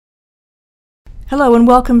Hello and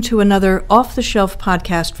welcome to another off-the-shelf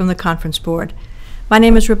podcast from the Conference Board. My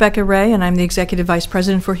name is Rebecca Ray and I'm the Executive Vice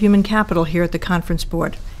President for Human Capital here at the Conference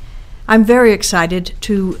Board. I'm very excited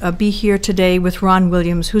to be here today with Ron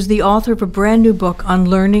Williams, who's the author of a brand new book on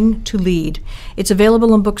learning to lead. It's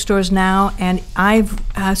available in bookstores now, and I've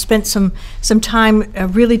spent some time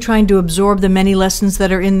really trying to absorb the many lessons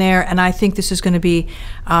that are in there, and I think this is going to be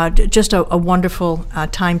just a wonderful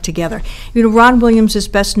time together. You know, Ron Williams is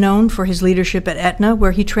best known for his leadership at Aetna,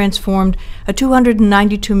 where he transformed a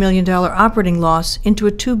 $292 million operating loss into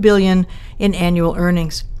a $2 billion in annual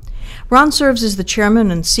earnings. Ron serves as the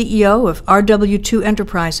chairman and CEO of RW2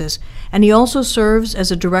 Enterprises, and he also serves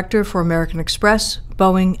as a director for American Express,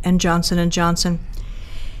 Boeing, and Johnson & Johnson.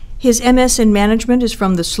 His MS in management is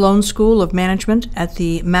from the Sloan School of Management at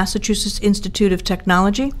the Massachusetts Institute of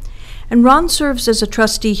Technology, and Ron serves as a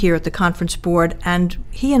trustee here at the Conference Board, and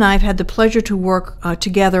he and I have had the pleasure to work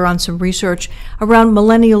together on some research around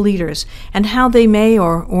millennial leaders and how they may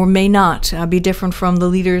or may not be different from the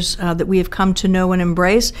leaders that we have come to know and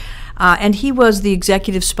embrace. And he was the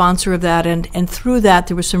executive sponsor of that, and through that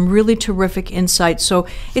there was some really terrific insights. So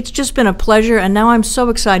it's just been a pleasure, and now I'm so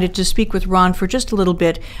excited to speak with Ron for just a little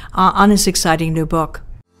bit on his exciting new book.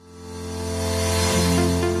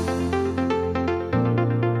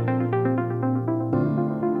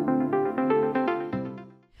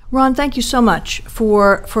 Ron, thank you so much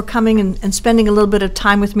for coming and spending a little bit of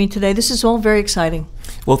time with me today. This is all very exciting.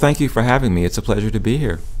 Well, thank you for having me. It's a pleasure to be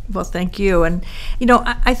here. Well, thank you. And, you know,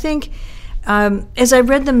 I think as I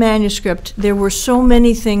read the manuscript, there were so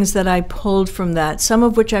many things that I pulled from that, some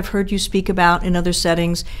of which I've heard you speak about in other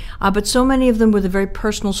settings, but so many of them were the very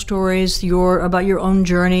personal stories about your own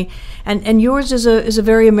journey. And yours is a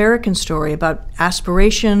very American story about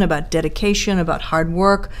aspiration, about dedication, about hard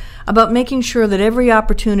work, about making sure that every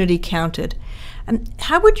opportunity counted. And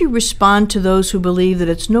how would you respond to those who believe that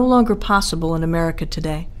it's no longer possible in America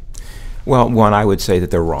today? Well, one, I would say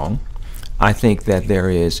that they're wrong. I think that there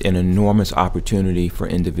is an enormous opportunity for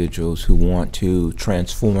individuals who want to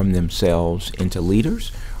transform themselves into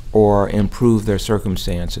leaders or improve their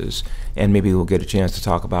circumstances. And maybe we'll get a chance to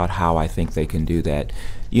talk about how I think they can do that.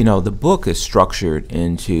 You know, the book is structured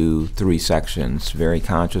into 3 sections very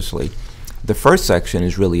consciously. The first section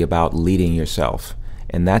is really about leading yourself.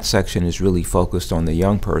 And that section is really focused on the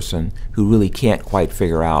young person who really can't quite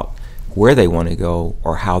figure out where they want to go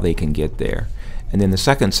or how they can get there. And then the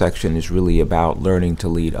second section is really about learning to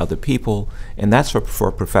lead other people, and that's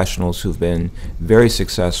for professionals who've been very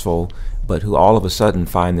successful, but who all of a sudden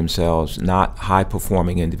find themselves not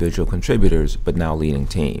high-performing individual contributors, but now leading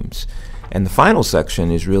teams. And the final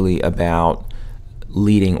section is really about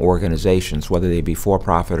leading organizations, whether they be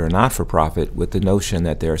for-profit or not-for-profit, with the notion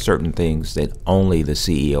that there are certain things that only the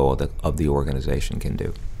CEO of the organization can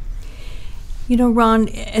do. You know, Ron,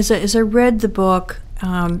 as I read the book,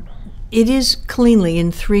 it is cleanly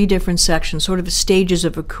in 3 different sections, sort of stages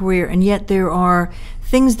of a career, and yet there are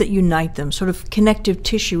things that unite them, sort of connective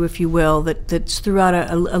tissue, if you will, that's throughout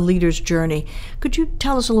a leader's journey. Could you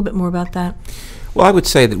tell us a little bit more about that? Well, I would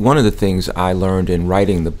say that one of the things I learned in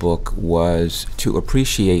writing the book was to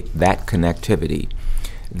appreciate that connectivity,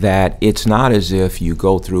 that it's not as if you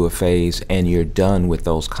go through a phase and you're done with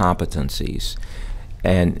those competencies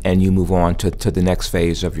and you move on to the next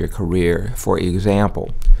phase of your career. For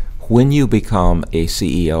example, when you become a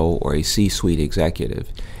CEO or a C-suite executive,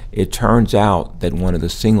 it turns out that one of the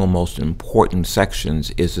single most important sections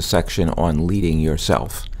is the section on leading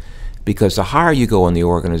yourself. Because the higher you go in the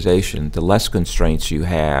organization, the less constraints you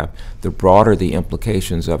have, the broader the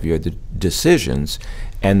implications of your decisions,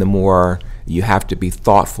 and the more you have to be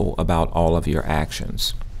thoughtful about all of your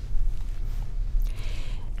actions.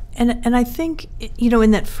 And I think, you know,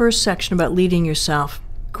 in that first section about leading yourself,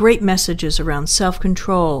 great messages around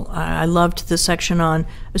self-control. I loved the section on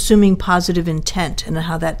assuming positive intent and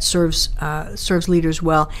how that serves leaders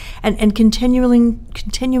well, and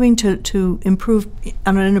continuing to improve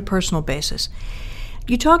on an interpersonal basis.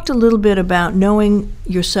 You talked a little bit about knowing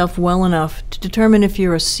yourself well enough to determine if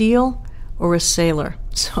you're a SEAL or a sailor.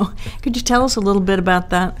 So could you tell us a little bit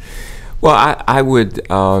about that? Well, I would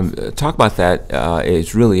talk about that.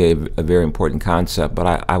 It's really a very important concept,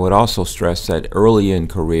 but I would also stress that early in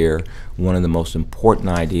career, one of the most important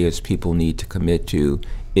ideas people need to commit to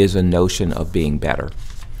is a notion of being better.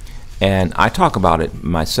 And I talk about it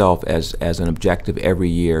myself as an objective every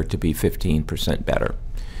year to be 15% better.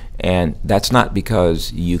 And that's not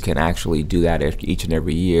because you can actually do that each and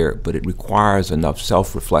every year, but it requires enough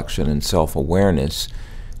self-reflection and self-awareness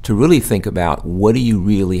to really think about what do you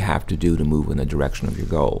really have to do to move in the direction of your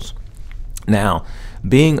goals. Now,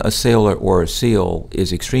 Being a sailor or a SEAL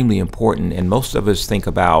is extremely important, and most of us think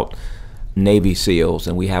about Navy SEALs,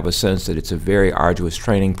 and we have a sense that it's a very arduous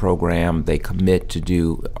training program. They commit to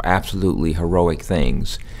do absolutely heroic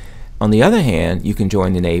things. On the other hand, you can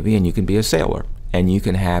join the Navy and you can be a sailor, and you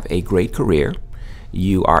can have a great career.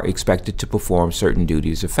 You are expected to perform certain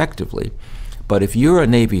duties effectively. But if you're a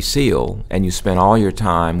Navy SEAL and you spend all your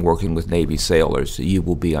time working with Navy sailors, you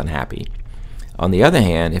will be unhappy. On the other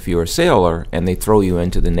hand, if you're a sailor and they throw you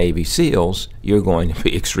into the Navy SEALs, you're going to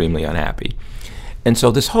be extremely unhappy. And so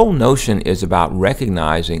this whole notion is about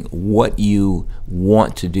recognizing what you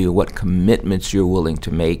want to do, what commitments you're willing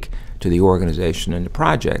to make to the organization and the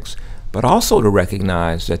projects, but also to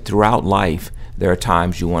recognize that throughout life, there are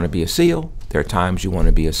times you want to be a SEAL, there are times you want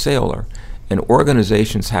to be a sailor. And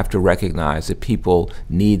organizations have to recognize that people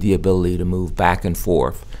need the ability to move back and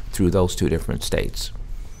forth through those two different states.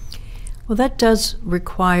 Well, that does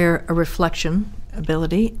require a reflection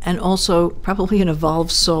ability and also probably an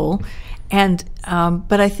evolved soul. And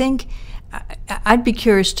but I think I'd be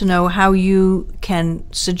curious to know how you can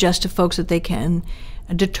suggest to folks that they can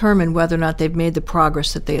determine whether or not they've made the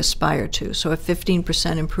progress that they aspire to. So if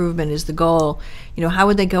 15% improvement is the goal, how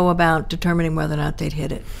would they go about determining whether or not they'd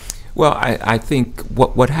hit it? Well, I think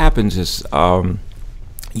what happens is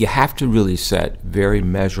you have to really set very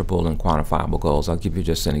measurable and quantifiable goals. I'll give you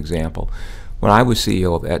just an example. When I was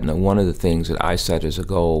CEO of Aetna, one of the things that I set as a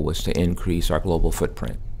goal was to increase our global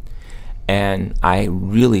footprint. And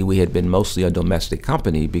we had been mostly a domestic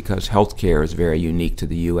company because healthcare is very unique to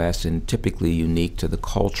the U.S. and typically unique to the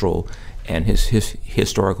cultural and his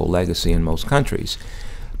historical legacy in most countries.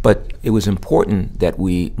 But it was important that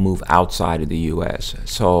we move outside of the U.S.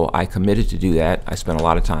 So I committed to do that. I spent a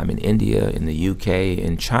lot of time in India, in the UK,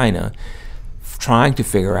 in China, trying to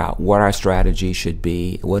figure out what our strategy should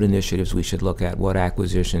be, what initiatives we should look at, what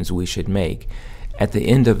acquisitions we should make. At the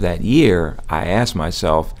end of that year, I asked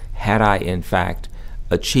myself, had I in fact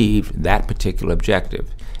achieved that particular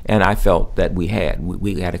objective? And I felt that we had.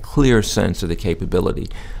 We had a clear sense of the capability.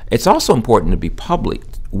 It's also important to be public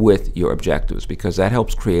with your objectives because that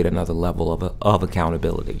helps create another level of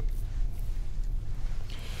accountability.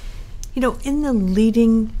 In the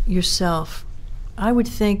leading yourself, I would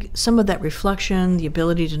think some of that reflection, the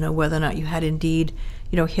ability to know whether or not you had indeed,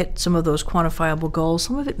 hit some of those quantifiable goals,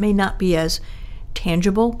 some of it may not be as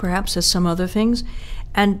tangible, perhaps, as some other things.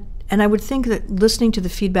 And I would think that listening to the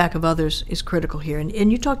feedback of others is critical here.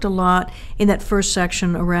 And you talked a lot in that first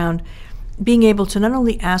section around being able to not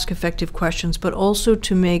only ask effective questions, but also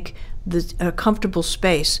to make a comfortable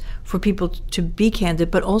space for people to be candid,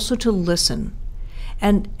 but also to listen.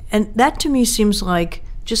 And that to me seems like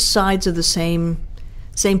just sides of the same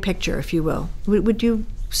picture, if you will. Would you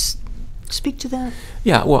speak to that?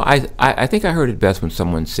 Yeah, well, I think I heard it best when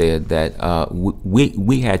someone said that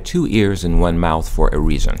we had two ears and one mouth for a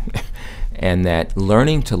reason, and that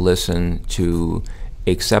learning to listen, to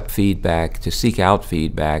accept feedback, to seek out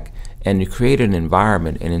feedback, and to create an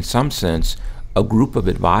environment, and in some sense, a group of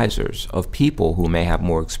advisors, of people who may have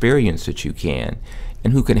more experience that you can,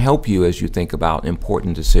 and who can help you as you think about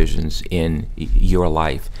important decisions in your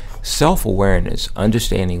life. Self-awareness,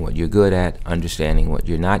 understanding what you're good at, understanding what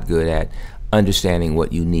you're not good at, understanding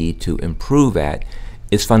what you need to improve at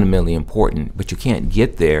is fundamentally important, but you can't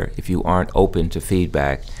get there if you aren't open to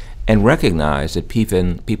feedback and recognize that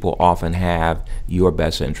people often have your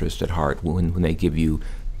best interest at heart when they give you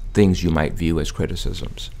things you might view as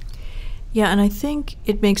criticisms. Yeah, and I think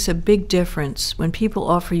it makes a big difference when people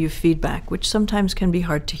offer you feedback, which sometimes can be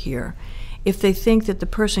hard to hear. If they think that the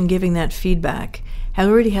person giving that feedback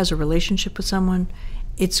already has a relationship with someone,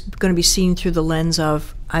 it's going to be seen through the lens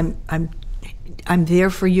of I'm there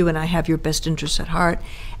for you and I have your best interests at heart.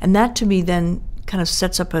 And that to me then kind of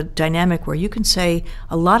sets up a dynamic where you can say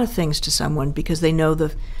a lot of things to someone because they know the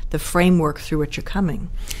framework through which you're coming.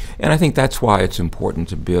 And I think that's why it's important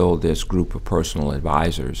to build this group of personal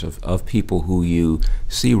advisors, of people who you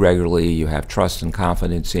see regularly, you have trust and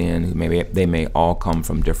confidence in, they may all come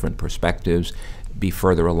from different perspectives, be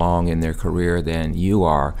further along in their career than you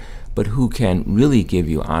are, but who can really give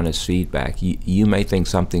you honest feedback. You may think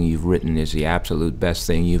something you've written is the absolute best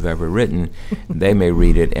thing you've ever written. They may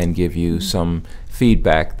read it and give you some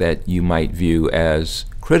feedback that you might view as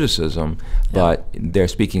criticism, but they're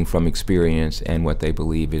speaking from experience and what they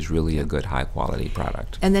believe is really a good, high-quality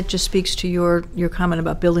product. And that just speaks to your comment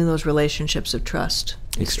about building those relationships of trust.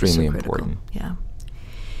 Extremely important. Yeah.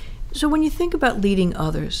 So when you think about leading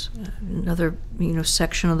others, another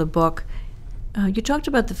section of the book, you talked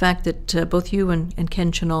about the fact that both you and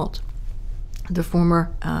Ken Chenault, the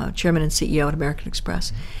former chairman and CEO at American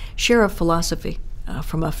Express, share a philosophy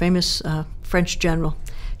from a famous French general.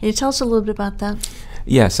 Can you tell us a little bit about that?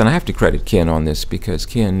 Yes, and I have to credit Ken on this because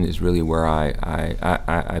Ken is really where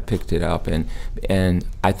I picked it up, and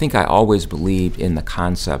I think I always believed in the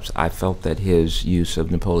concepts. I felt that his use of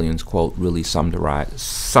Napoleon's quote really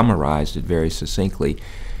summarized it very succinctly,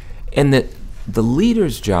 and that the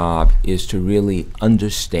leader's job is to really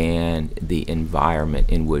understand the environment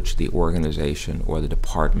in which the organization or the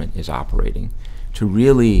department is operating, to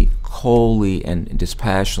really coldly and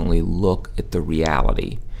dispassionately look at the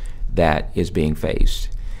reality that is being faced.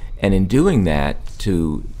 And in doing that,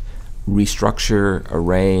 to restructure,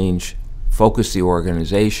 arrange, focus the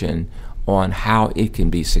organization on how it can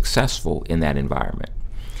be successful in that environment.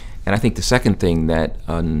 And I think the second thing that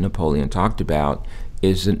Napoleon talked about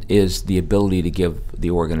is the ability to give the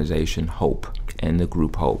organization hope and the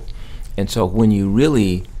group hope. And so when you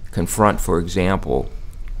really confront, for example,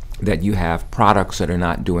 that you have products that are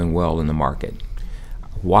not doing well in the market,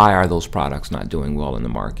 why are those products not doing well in the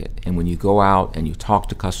market? And when you go out and you talk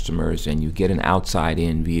to customers and you get an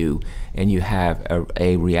outside-in view and you have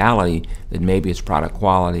a reality that maybe it's product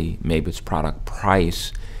quality, maybe it's product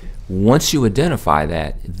price, once you identify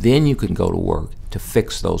that, then you can go to work to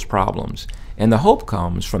fix those problems. And the hope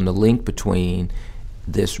comes from the link between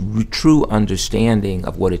this true understanding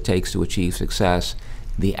of what it takes to achieve success,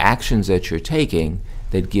 the actions that you're taking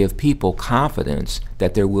that give people confidence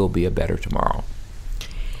that there will be a better tomorrow.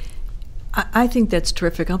 I think that's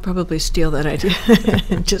terrific. I'll probably steal that idea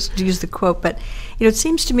and just use the quote. But it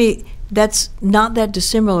seems to me that's not that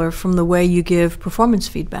dissimilar from the way you give performance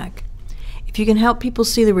feedback. If you can help people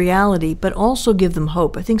see the reality, but also give them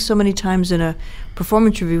hope. I think so many times in a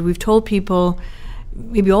performance review, we've told people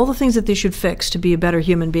maybe all the things that they should fix to be a better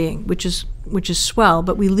human being, which is swell,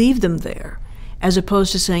 but we leave them there, as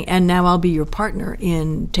opposed to saying, and now I'll be your partner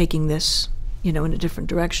in taking this, in a different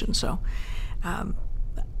direction. So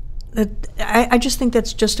I just think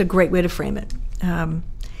that's just a great way to frame it. Can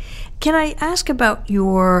I ask about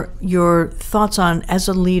your thoughts on, as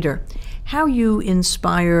a leader, how you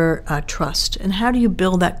inspire trust, and how do you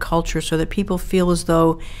build that culture so that people feel as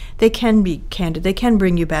though they can be candid, they can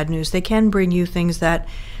bring you bad news, they can bring you things that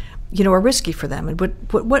are risky for them,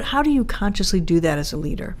 and how do you consciously do that as a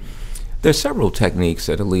leader? There's several techniques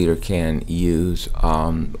that a leader can use.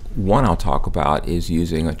 One I'll talk about is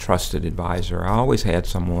using a trusted advisor. I always had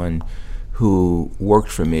someone who worked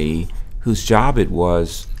for me whose job it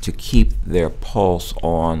was to keep their pulse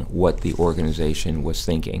on what the organization was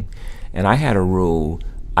thinking. And I had a rule: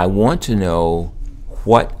 I want to know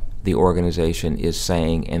what the organization is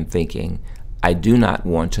saying and thinking. I do not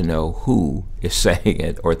want to know who is saying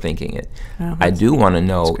it or thinking it. I do want to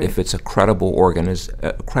know if it's a credible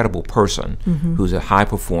credible person who's a high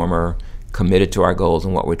performer, committed to our goals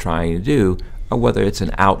and what we're trying to do, or whether it's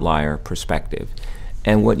an outlier perspective.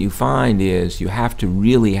 And what you find is you have to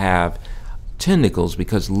really have tentacles,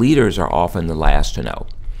 because leaders are often the last to know.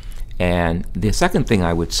 And the second thing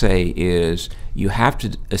I would say is you have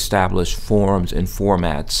to establish forums and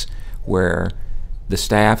formats where the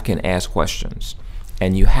staff can ask questions.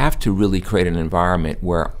 And you have to really create an environment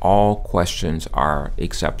where all questions are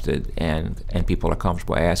accepted and people are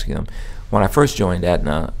comfortable asking them. When I first joined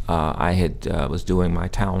Aetna, I was doing my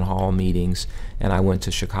town hall meetings, and I went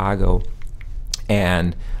to Chicago,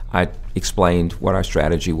 and I explained what our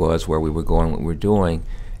strategy was, where we were going, what we were doing.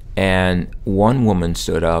 And one woman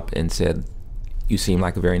stood up and said, "You seem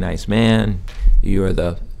like a very nice man. You're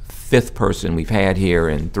the fifth person we've had here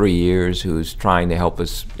in 3 years who's trying to help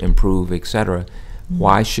us improve, etc.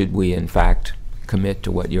 Why should we, in fact, commit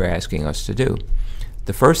to what you're asking us to do?"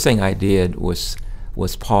 The first thing I did was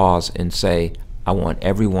pause and say, I want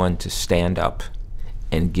everyone to stand up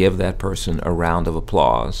and give that person a round of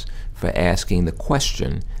applause for asking the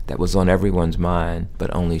question that was on everyone's mind,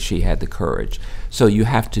 but only she had the courage. So you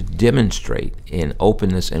have to demonstrate in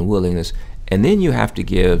openness and willingness, and then you have to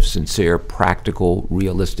give sincere, practical,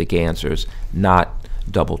 realistic answers, not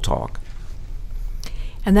double talk.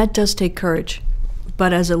 And that does take courage.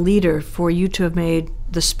 But as a leader, for you to have made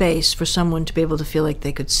the space for someone to be able to feel like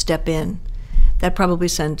they could step in, that probably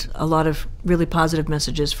sent a lot of really positive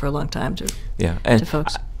messages for a long time to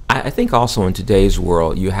folks. I think also in today's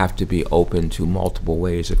world, you have to be open to multiple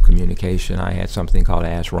ways of communication. I had something called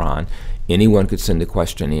Ask Ron. Anyone could send a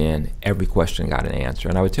question in. Every question got an answer.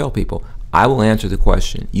 And I would tell people, I will answer the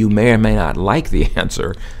question. You may or may not like the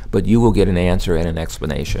answer, but you will get an answer and an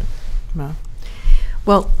explanation. Wow.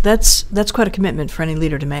 Well, that's quite a commitment for any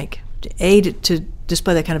leader to make. To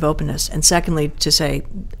display that kind of openness, and secondly, to say,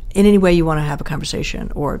 in any way you want to have a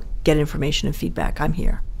conversation or get information and feedback, I'm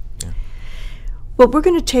here. Yeah. Well, we're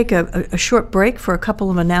going to take a short break for a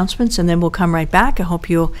couple of announcements, and then we'll come right back. I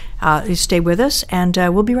hope you'll stay with us, and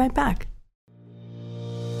we'll be right back.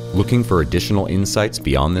 Looking for additional insights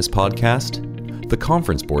beyond this podcast? The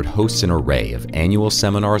Conference Board hosts an array of annual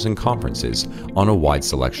seminars and conferences on a wide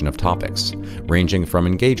selection of topics, ranging from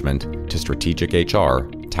engagement to strategic HR,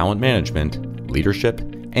 talent management, leadership,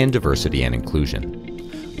 and diversity and inclusion.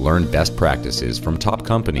 Learn best practices from top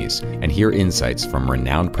companies and hear insights from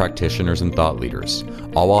renowned practitioners and thought leaders,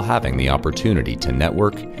 all while having the opportunity to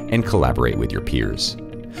network and collaborate with your peers.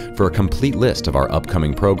 For a complete list of our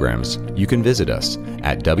upcoming programs, you can visit us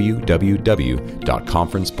at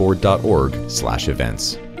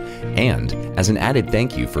www.conferenceboard.org/events. And as an added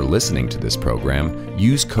thank you for listening to this program,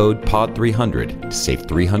 use code POD300 to save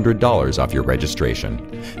 $300 off your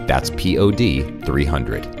registration. That's POD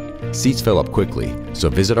 300. Seats fill up quickly, so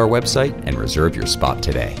visit our website and reserve your spot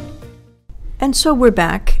today. And so we're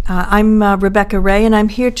back. I'm Rebecca Ray, and I'm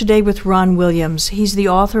here today with Ron Williams. He's the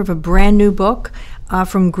author of a brand new book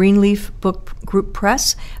from Greenleaf Book Group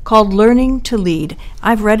Press called Learning to Lead.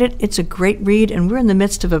 I've read it. It's a great read, and we're in the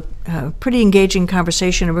midst of a pretty engaging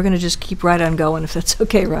conversation, and we're going to just keep right on going, if that's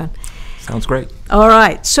okay, Ron. Sounds great. All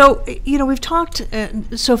right. So, we've talked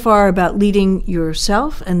so far about leading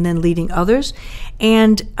yourself and then leading others.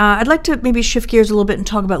 And I'd like to maybe shift gears a little bit and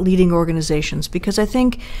talk about leading organizations, because I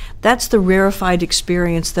think that's the rarefied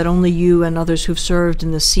experience that only you and others who've served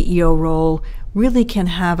in the CEO role really can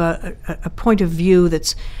have a point of view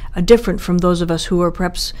that's different from those of us who are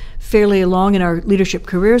perhaps fairly along in our leadership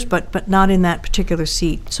careers, but not in that particular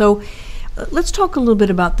seat. So let's talk a little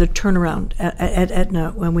bit about the turnaround at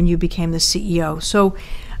Aetna when you became the CEO. So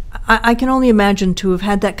I can only imagine to have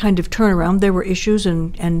had that kind of turnaround. There were issues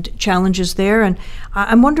and challenges there, and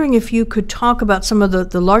I'm wondering if you could talk about some of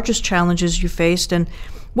the largest challenges you faced and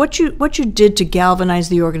what you did to galvanize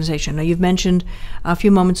the organization. Now, you've mentioned a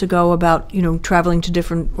few moments ago about traveling to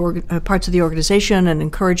different parts of the organization and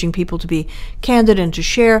encouraging people to be candid and to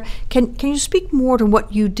share. Can you speak more to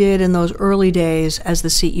what you did in those early days as the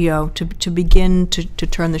CEO to begin to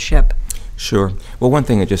turn the ship? Sure. Well, one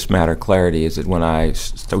thing that just matter of clarity is that when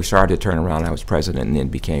we started to turn around, I was president and then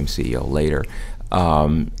became CEO later.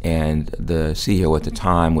 And the CEO at the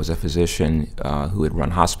time was a physician who had run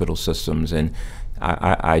hospital systems, and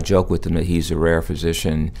I joke with him that he's a rare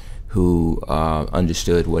physician who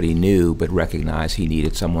understood what he knew, but recognized he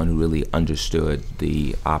needed someone who really understood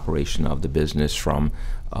the operation of the business from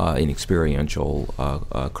an experiential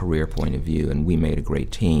career point of view, and we made a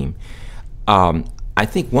great team. I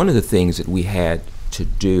think one of the things that we had to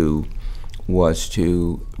do was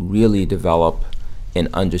to really develop an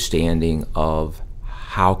understanding of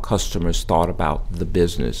how customers thought about the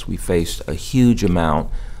business. We faced a huge amount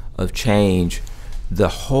of change. The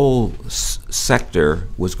whole sector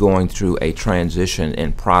was going through a transition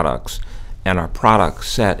in products, and our product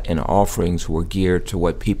set and offerings were geared to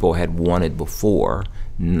what people had wanted before,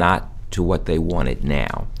 not to what they wanted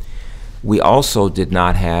now. We also did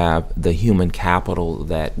not have the human capital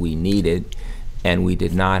that we needed, and we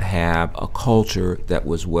did not have a culture that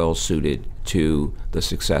was well suited to the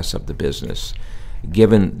success of the business.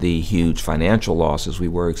 Given the huge financial losses we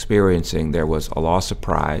were experiencing, there was a loss of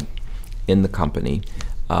pride in the company.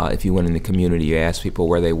 If you went in the community, you asked people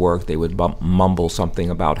where they worked, they would mumble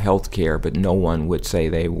something about healthcare, but no one would say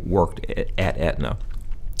they worked at Aetna.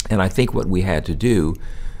 And I think what we had to do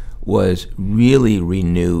was really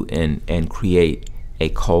renew and create a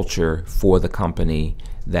culture for the company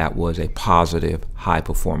that was a positive,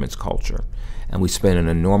 high-performance culture. And we spent an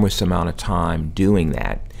enormous amount of time doing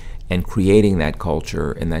that and creating that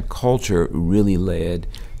culture, and that culture really led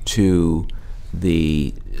to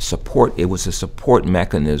the support. It was a support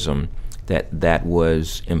mechanism that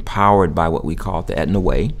was empowered by what we call the Aetna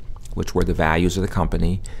Way, which were the values of the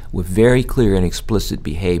company, with very clear and explicit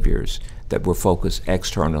behaviors that were focused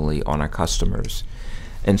externally on our customers.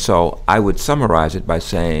 And so I would summarize it by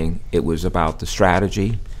saying it was about the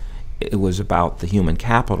strategy, it was about the human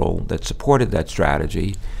capital that supported that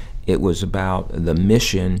strategy, it was about the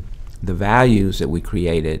mission, the values that we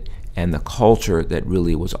created, and the culture that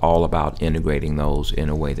really was all about integrating those in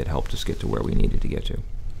a way that helped us get to where we needed to get to.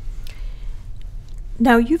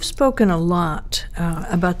 Now, you've spoken a lot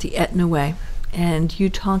about the Aetna Way, and you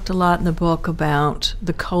talked a lot in the book about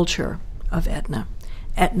the culture of Aetna,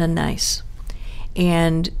 Aetna Nice.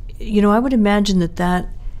 And, I would imagine that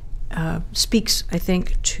speaks, I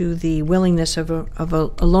think, to the willingness of a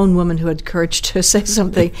lone woman who had courage to say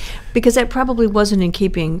something, because that probably wasn't in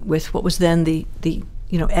keeping with what was then the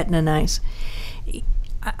Aetna Nice.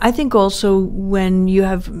 I think also when you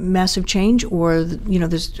have massive change or,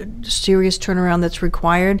 there's serious turnaround that's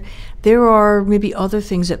required, there are maybe other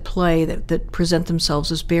things at play that present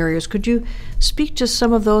themselves as barriers. Could you speak to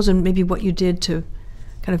some of those and maybe what you did to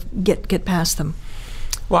kind of get past them?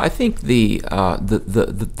 Well, I think the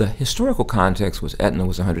historical context was Aetna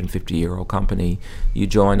was a 150-year-old company. You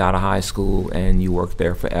joined out of high school and you worked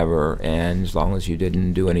there forever, and as long as you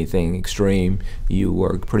didn't do anything extreme, you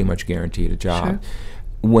were pretty much guaranteed a job. Sure.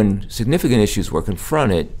 When significant issues were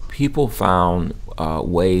confronted, people found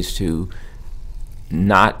ways to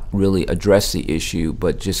not really address the issue,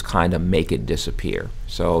 but just kind of make it disappear.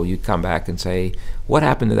 So you'd come back and say, what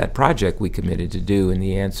happened to that project we committed to do? And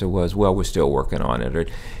the answer was, well, we're still working on it. Or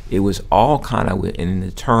it was all kind of, and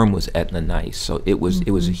the term was Aetna nice. So it was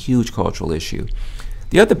a huge cultural issue.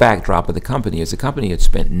 The other backdrop of the company is the company had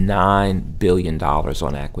spent $9 billion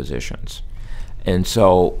on acquisitions. And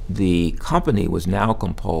so the company was now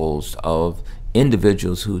composed of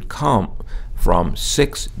individuals who'd come from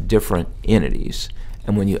 6 different entities.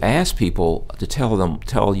 And when you ask people to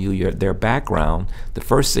tell you their background, the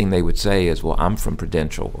first thing they would say is, well, I'm from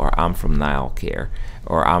Prudential, or I'm from Nile Care,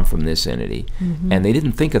 or I'm from this entity. Mm-hmm. And they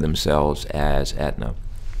didn't think of themselves as Aetna.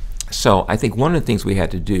 So I think one of the things we had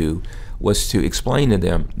to do was to explain to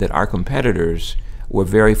them that our competitors were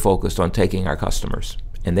very focused on taking our customers,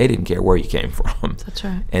 and they didn't care where you came from. That's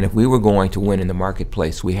right. And if we were going to win in the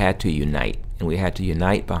marketplace, we had to unite. And we had to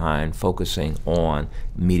unite behind focusing on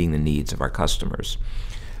meeting the needs of our customers.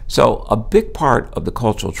 So a big part of the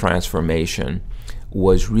cultural transformation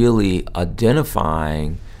was really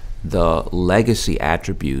identifying the legacy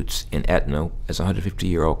attributes in Aetna as a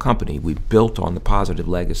 150-year-old company. We built on the positive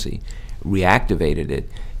legacy, reactivated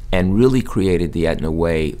it, and really created the Aetna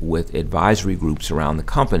way with advisory groups around the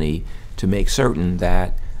company to make certain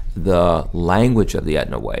that the language of the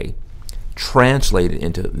Aetna way translated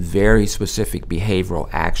into very specific behavioral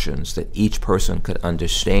actions that each person could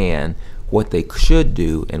understand what they should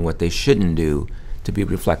do and what they shouldn't do to be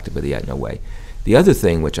reflective of the Aetna way. The other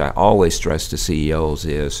thing which I always stress to CEOs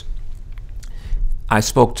is I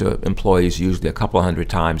spoke to employees usually a couple hundred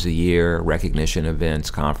times a year, recognition events,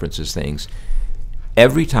 conferences, things.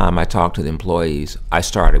 Every time I talked to the employees, I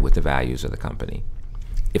started with the values of the company.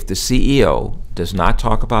 If the CEO does not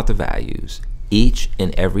talk about the values, each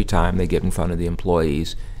and every time they get in front of the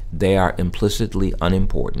employees, they are implicitly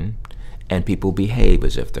unimportant, and people behave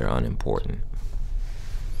as if they're unimportant.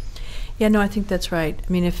 Yeah, no, I think that's right. I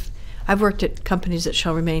mean, if I've worked at companies that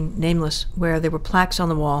shall remain nameless where there were plaques on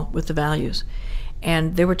the wall with the values,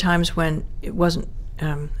 and there were times when it wasn't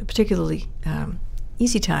a particularly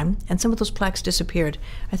easy time, and some of those plaques disappeared.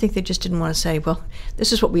 I think they just didn't want to say, well,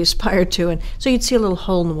 this is what we aspire to, and so you'd see a little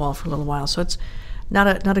hole in the wall for a little while. So it's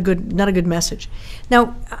not a good message.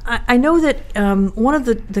 Now, I know that one of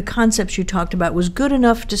the concepts you talked about was good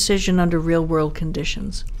enough decision under real world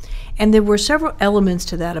conditions, and there were several elements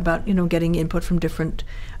to that about getting input from different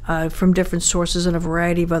sources and a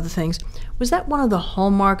variety of other things. Was that one of the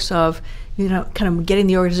hallmarks of kind of getting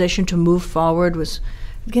the organization to move forward?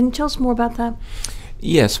 Can you tell us more about that?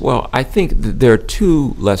 Yes, well, I think there are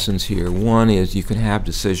 2 lessons here. One is you can have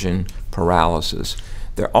decision paralysis.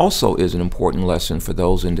 There also is an important lesson for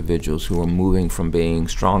those individuals who are moving from being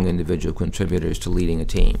strong individual contributors to leading a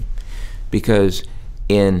team. Because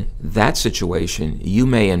in that situation, you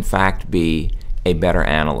may in fact be a better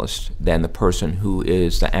analyst than the person who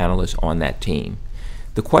is the analyst on that team.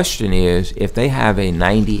 The question is, if they have a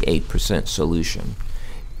 98% solution,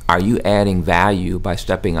 are you adding value by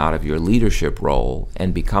stepping out of your leadership role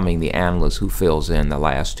and becoming the analyst who fills in the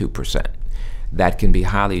last 2%? That can be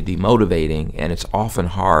highly demotivating, and it's often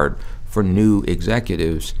hard for new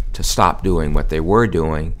executives to stop doing what they were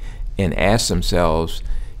doing and ask themselves,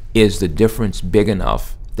 is the difference big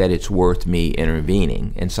enough that it's worth me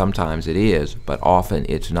intervening? And sometimes it is, but often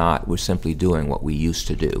it's not. We're simply doing what we used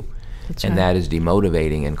to do. That's and right. That is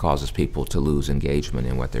demotivating and causes people to lose engagement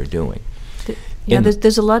in what they're doing. Yeah,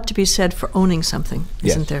 there's a lot to be said for owning something,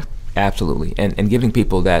 isn't there? Absolutely, and giving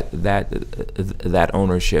people that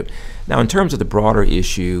ownership. Now, in terms of the broader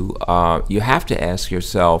issue, you have to ask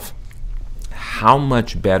yourself, how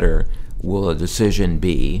much better will a decision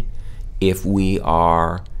be if we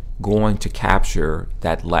are going to capture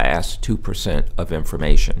that last 2% of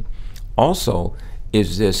information? Also,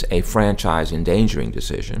 is this a franchise endangering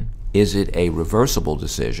decision? Is it a reversible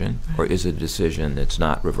decision, or is it a decision that's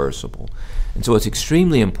not reversible? And so it's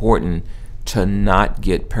extremely important to not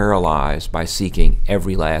get paralyzed by seeking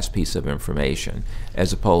every last piece of information,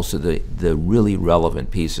 as opposed to the really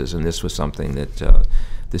relevant pieces. And this was something that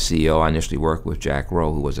the CEO I initially worked with, Jack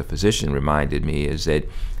Rowe, who was a physician, reminded me, is that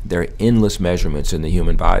there are endless measurements in the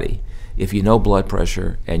human body. If you know blood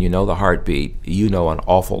pressure and you know the heartbeat, you know an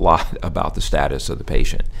awful lot about the status of the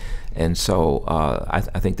patient. And so I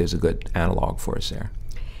think there's a good analog for us there.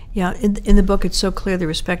 Yeah, in the book, it's so clear the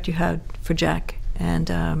respect you had for Jack and,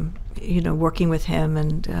 working with him,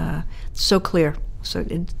 and so clear. So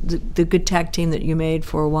the good tag team that you made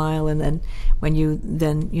for a while, and then when you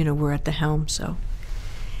were at the helm. So,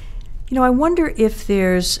 I wonder if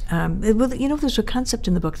there's, there's a concept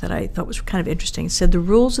in the book that I thought was kind of interesting. It said the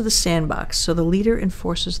rules of the sandbox, so the leader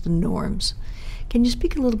enforces the norms. Can you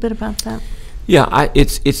speak a little bit about that? Yeah,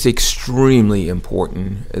 it's extremely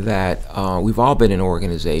important that we've all been in an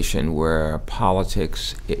organization where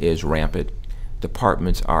politics is rampant,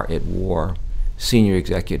 departments are at war, senior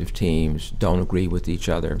executive teams don't agree with each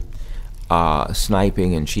other,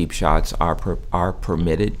 sniping and cheap shots are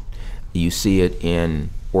permitted. You see it in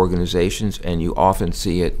organizations, and you often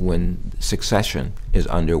see it when succession is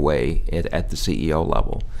underway at the CEO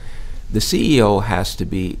level. The CEO has to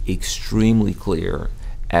be extremely clear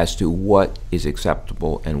as to what is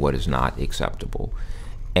acceptable and what is not acceptable.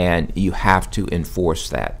 And you have to enforce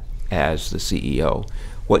that as the CEO.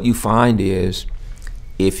 What you find is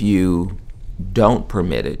if you don't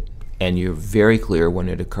permit it and you're very clear when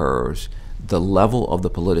it occurs, the level of the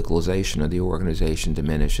politicalization of the organization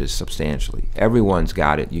diminishes substantially. Everyone's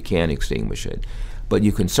got it, you can't extinguish it. But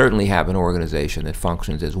you can certainly have an organization that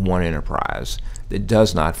functions as one enterprise that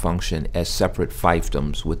does not function as separate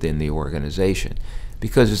fiefdoms within the organization.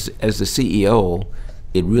 Because as the CEO,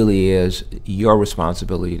 it really is your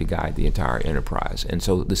responsibility to guide the entire enterprise. And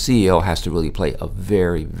so the CEO has to really play a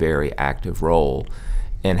very, very active role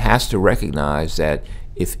and has to recognize that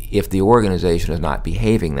if the organization is not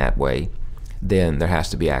behaving that way, then there has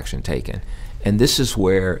to be action taken. And this is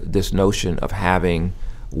where this notion of having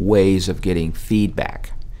ways of getting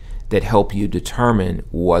feedback that help you determine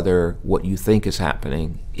whether what you think is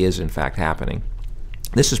happening is in fact happening.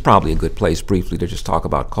 This is probably a good place briefly to just talk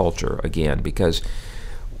about culture again, because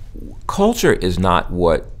culture is not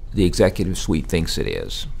what the executive suite thinks it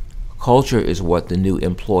is. Culture is what the new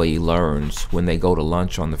employee learns when they go to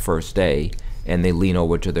lunch on the first day and they lean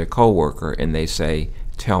over to their coworker and they say,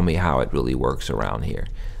 "Tell me how it really works around here."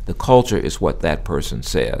 The culture is what that person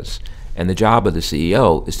says. And the job of the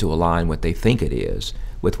CEO is to align what they think it is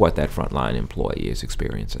with what that frontline employee is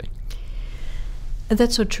experiencing. And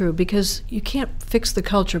that's so true, because you can't fix the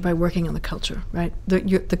culture by working on the culture, right?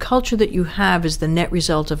 The culture that you have is the net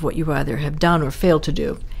result of what you either have done or failed to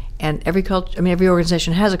do. And every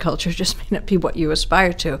organization has a culture, it just may not be what you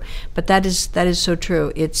aspire to. But that is so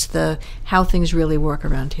true. It's how things really work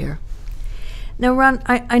around here. Now, Ron,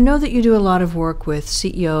 I know that you do a lot of work with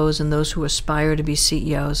CEOs and those who aspire to be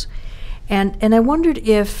CEOs. And I wondered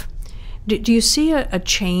if, do you see a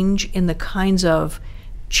change in the kinds of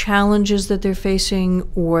challenges that they're facing,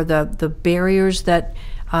 or the barriers that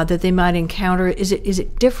they might encounter? Is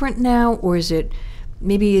it different now, or is it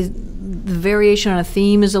maybe the variation on a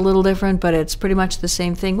theme is a little different, but it's pretty much the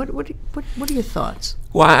same thing? What are your thoughts?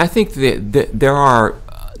 Well, I think that there are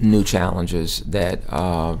new challenges that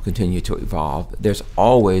continue to evolve. There's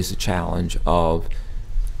always the challenge of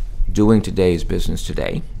doing today's business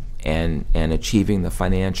today and achieving the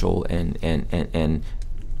financial and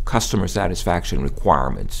customer satisfaction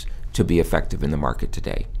requirements to be effective in the market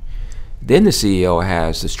today. Then the CEO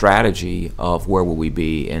has the strategy of where will we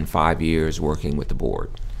be in 5 years working with the board.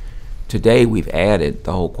 Today we've added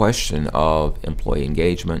the whole question of employee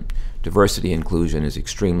engagement. Diversity inclusion is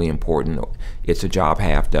extremely important. It's a job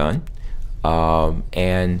half done.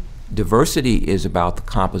 And diversity is about the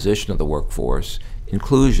composition of the workforce.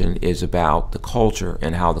 Inclusion is about the culture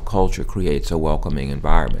and how the culture creates a welcoming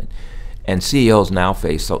environment. And CEOs now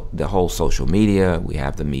face the whole social media. We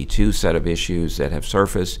have the Me Too set of issues that have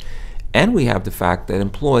surfaced. And we have the fact that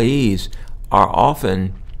employees are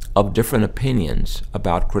often of different opinions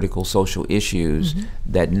about critical social issues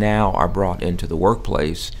that now are brought into the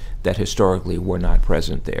workplace that historically were not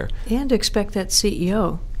present there. And expect that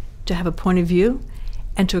CEO to have a point of view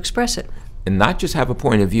and to express it. And not just have a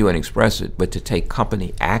point of view and express it, but to take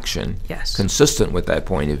company action consistent with that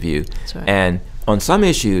point of view. That's right. And on some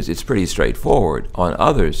issues, it's pretty straightforward. On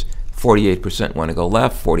others, 48% want to go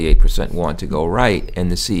left, 48% want to go right, and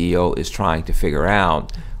the CEO is trying to figure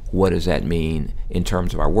out what does that mean in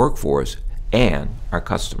terms of our workforce and our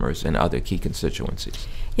customers and other key constituencies.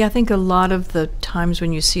 Yeah, I think a lot of the times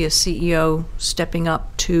when you see a CEO stepping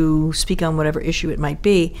up to speak on whatever issue it might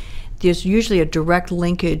be, there's usually a direct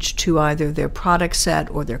linkage to either their product set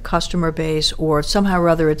or their customer base, or somehow or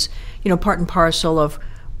other it's, part and parcel of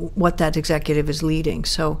what that executive is leading.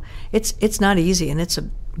 So it's not easy, and it's a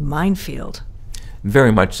minefield.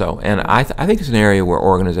 Very much so. And I think it's an area where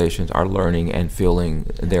organizations are learning and feeling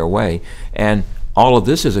their way. And all of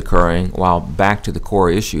this is occurring while back to the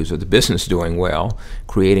core issues of the business doing well,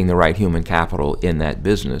 creating the right human capital in that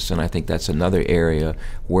business. And I think that's another area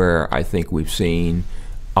where I think we've seen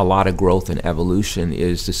a lot of growth and evolution,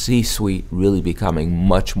 is the C-suite really becoming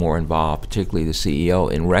much more involved, particularly the CEO,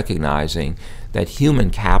 in recognizing that human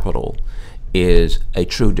capital is a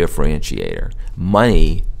true differentiator.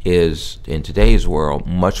 Money is, in today's world,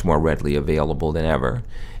 much more readily available than ever,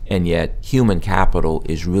 and yet human capital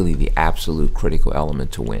is really the absolute critical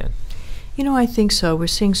element to win. I think so. We're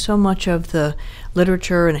seeing so much of the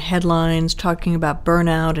literature and headlines talking about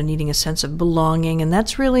burnout and needing a sense of belonging, and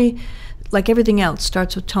that's really, like everything else,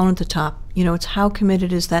 starts with tone at the top. It's how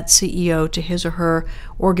committed is that CEO to his or her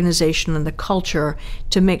organization and the culture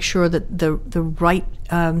to make sure that the right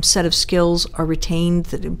set of skills are retained,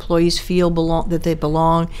 that employees feel that they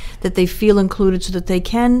belong, that they feel included, so that they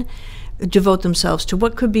can devote themselves to how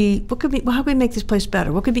can we make this place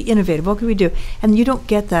better? What could be innovative? What could we do? And you don't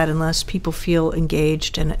get that unless people feel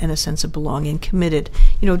engaged and a sense of belonging, committed.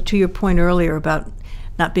 To your point earlier about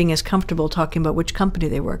not being as comfortable talking about which company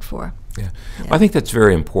they work for. Yeah. Well, I think that's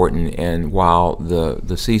very important. And while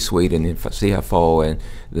the C-suite and the CFO and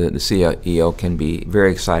the CEO can be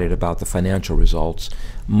very excited about the financial results,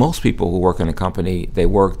 most people who work in a company, they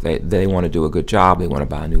want to do a good job, they want to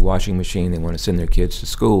buy a new washing machine, they want to send their kids to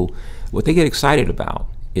school. What they get excited about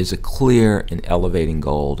is a clear and elevating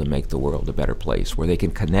goal to make the world a better place, where they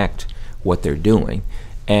can connect what they're doing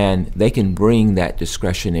and they can bring that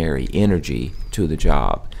discretionary energy to the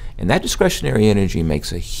job. And that discretionary energy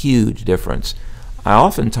makes a huge difference. I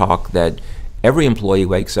often talk that every employee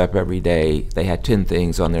wakes up every day, they had 10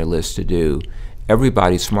 things on their list to do.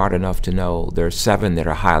 Everybody's smart enough to know there are 7 that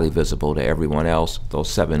are highly visible to everyone else. Those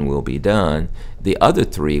 7 will be done. The other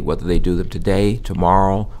 3, whether they do them today,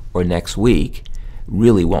 tomorrow, or next week,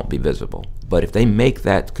 really won't be visible. But if they make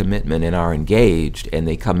that commitment and are engaged, and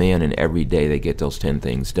they come in and every day they get those 10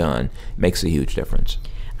 things done, it makes a huge difference.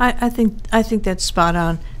 I think that's spot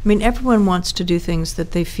on. I mean, everyone wants to do things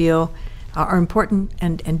that they feel are important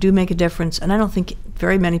and do make a difference. And I don't think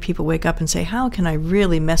very many people wake up and say, how can I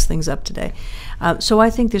really mess things up today? So I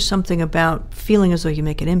think there's something about feeling as though you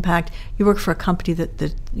make an impact. You work for a company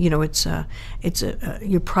that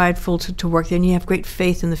you're prideful to work there, and you have great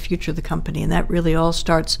faith in the future of the company. And that really all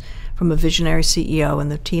starts from a visionary CEO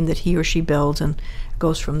and the team that he or she builds, and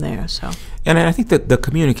goes from there. And I think that the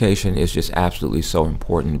communication is just absolutely so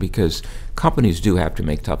important, because companies do have to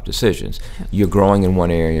make tough decisions. Yep. You're growing in one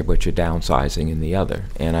area, but you're downsizing in the other.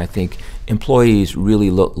 And I think employees really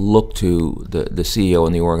look to the CEO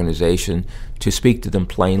and the organization to speak to them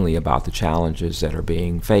plainly about the challenges that are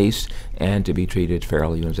being faced, and to be treated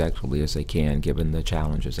fairly and as equitably as they can, given the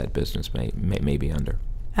challenges that business may be under.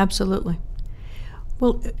 Absolutely.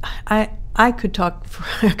 Well, I could talk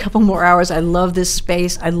for a couple more hours. I love this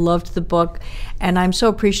space. I loved the book, and I'm so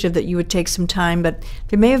appreciative that you would take some time. But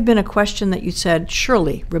there may have been a question that you said,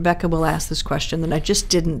 surely Rebecca will ask this question, and I just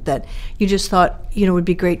didn't, that you just thought, would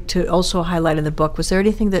be great to also highlight in the book. Was there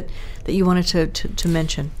anything that you wanted to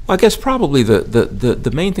mention? Well, I guess probably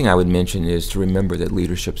the main thing I would mention is to remember that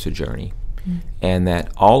leadership's a journey, and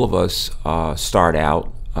that all of us start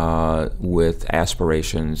out with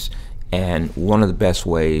aspirations. And one of the best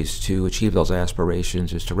ways to achieve those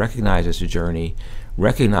aspirations is to recognize it's a journey,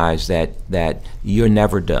 recognize that you're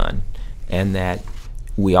never done, and that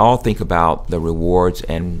we all think about the rewards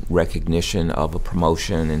and recognition of a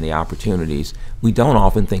promotion and the opportunities. We don't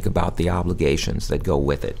often think about the obligations that go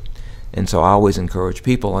with it. And so I always encourage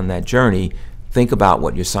people on that journey, think about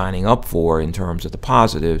what you're signing up for in terms of the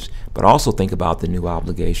positives, but also think about the new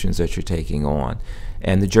obligations that you're taking on.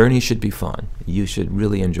 And the journey should be fun. You should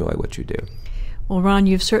really enjoy what you do. Well, Ron,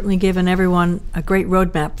 you've certainly given everyone a great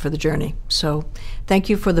roadmap for the journey. So thank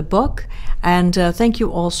you for the book, and thank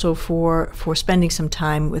you also for spending some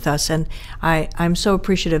time with us. And I'm so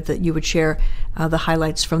appreciative that you would share the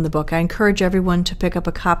highlights from the book. I encourage everyone to pick up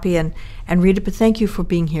a copy and read it, but thank you for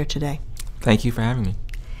being here today. Thank you for having me.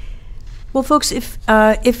 Well, folks, if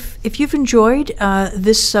you've enjoyed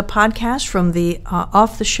this podcast from the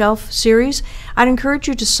Off the Shelf series, I'd encourage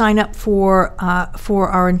you to sign up for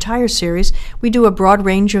our entire series. We do a broad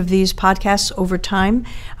range of these podcasts over time,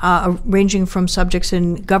 ranging from subjects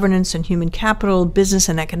in governance and human capital, business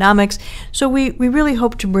and economics. So we really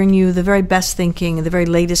hope to bring you the very best thinking and the very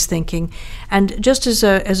latest thinking. And just as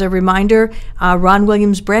a reminder, Ron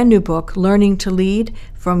Williams' brand new book, Learning to Lead,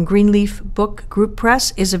 from Greenleaf Book Group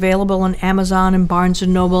Press, is available on Amazon and Barnes &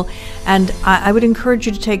 Noble. And I would encourage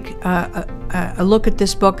you to take a look at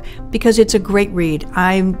this book because it's a great read.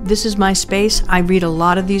 This is my space. I read a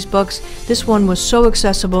lot of these books. This one was so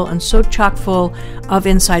accessible and so chock full of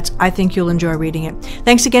insights. I think you'll enjoy reading it.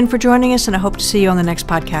 Thanks again for joining us, and I hope to see you on the next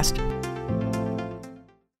podcast.